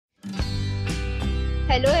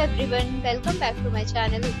Hello everyone, welcome back to my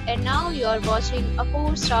channel, and now you are watching a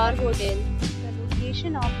 4-star hotel. The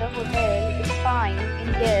location of the hotel is fine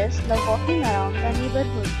and guests love walking around the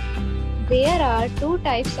neighborhood. There are two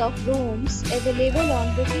types of rooms available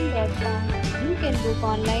on booking.com. You can book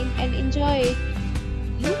online and enjoy it.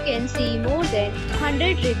 You can see more than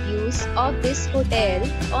 100 reviews of this hotel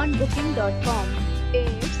on booking.com.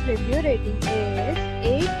 Its review rating is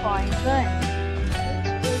 8.1,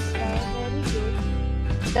 which is very good.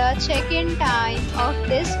 The check-in time of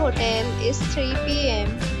this hotel is 3 p.m.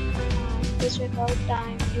 and the check-out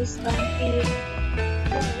time is 1 p.m.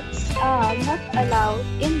 Pets are not allowed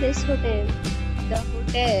in this hotel. The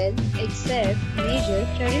hotel accepts major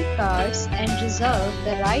credit cards and reserves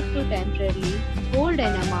the right to temporarily hold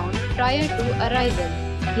an amount prior to arrival.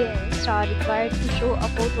 Guests are required to show a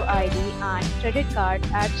photo ID and credit card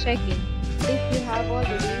at check-in. If you have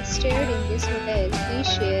already stayed in this hotel,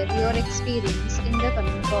 please share your experience in the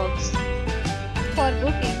comment box. For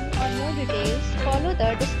booking or more details, follow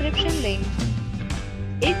the description link.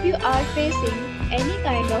 If you are facing any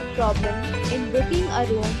kind of problem in booking a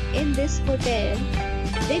room in this hotel,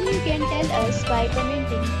 then you can tell us by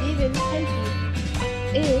commenting. We will help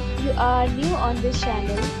you. If you are new on this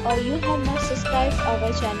channel or you have not subscribed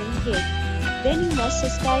our channel yet, then you must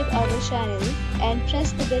subscribe our channel and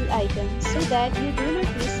press the bell icon so that you do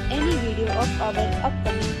not miss any video of our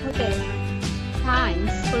upcoming hotel.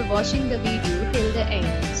 Thanks for watching the video till the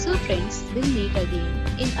end. So friends, we'll meet again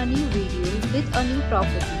in a new video with a new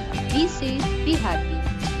property. Be safe, be happy.